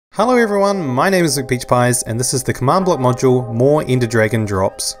Hello everyone, my name is McPeachPies and this is the command block module More EnderDragon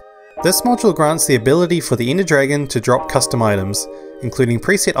Drops. This module grants the ability for the EnderDragon to drop custom items, including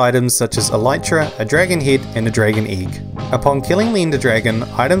preset items such as Elytra, a dragon head and a dragon egg. Upon killing the EnderDragon,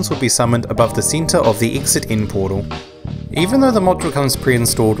 items will be summoned above the center of the exit end portal. Even though the module comes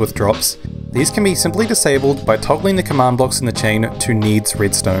pre-installed with drops, these can be simply disabled by toggling the command blocks in the chain to needs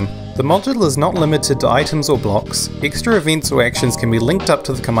redstone. The module is not limited to items or blocks. Extra events or actions can be linked up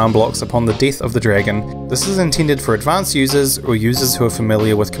to the command blocks upon the death of the dragon. This is intended for advanced users or users who are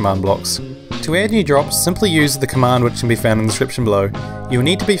familiar with command blocks. To add new drops, simply use the command which can be found in the description below. You will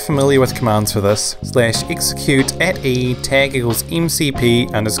need to be familiar with commands for this. /execute @e tag equals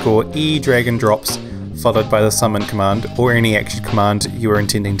mcp_e dragon drops followed by the summon command or any action command you are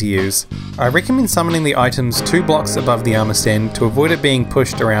intending to use. I recommend summoning the items 2 blocks above the armor stand to avoid it being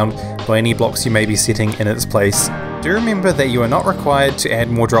pushed around by any blocks you may be setting in its place. Do remember that you are not required to add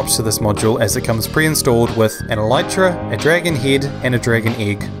more drops to this module as it comes pre-installed with an Elytra, a dragon head and a dragon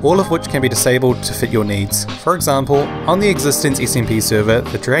egg, all of which can be disabled to fit your needs. For example, on the Existence SMP server,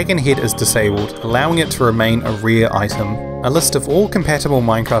 the dragon head is disabled, allowing it to remain a rare item. A list of all compatible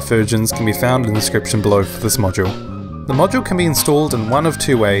Minecraft versions can be found in the description below for this module. The module can be installed in one of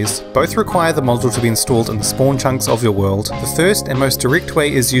 2 ways. Both require the module to be installed in the spawn chunks of your world. The first and most direct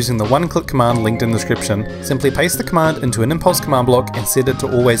way is using the one-click command linked in the description. Simply paste the command into an impulse command block and set it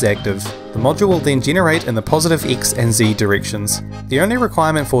to always active. The module will then generate in the positive X and Z directions. The only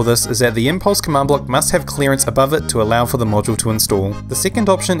requirement for this is that the impulse command block must have clearance above it to allow for the module to install. The second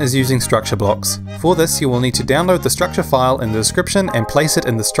option is using structure blocks. For this you will need to download the structure file in the description and place it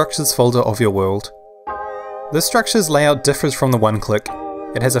in the structures folder of your world. This structure's layout differs from the one-click.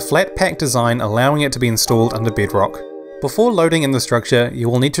 It has a flat pack design allowing it to be installed under bedrock. Before loading in the structure, you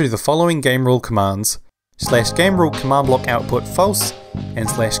will need to do the following game rule commands: /game rule command block output false and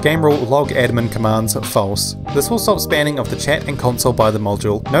 /game rule log admin commands false. This will stop spamming of the chat and console by the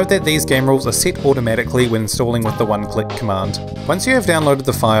module. Note that these game rules are set automatically when installing with the one-click command. Once you have downloaded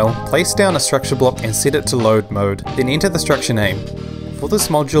the file, place down a structure block and set it to load mode, then enter the structure name. For this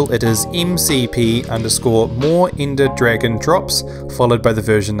module it is mcp_more EnderDragon drops followed by the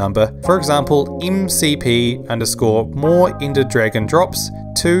version number. For example, mcp_more EnderDragon drops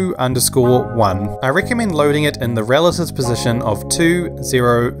 2_1. I recommend loading it in the relative position of 2,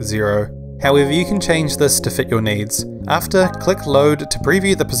 0, 0. However, you can change this to fit your needs. After, click load to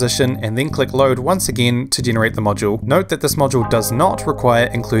preview the position and then click load once again to generate the module. Note that this module does not require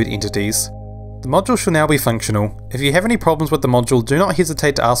include entities. The module shall now be functional. If you have any problems with the module, do not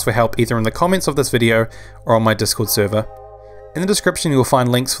hesitate to ask for help either in the comments of this video or on my Discord server. In the description you will find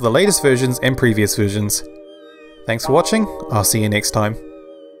links for the latest versions and previous versions. Thanks for watching, I'll see you next time.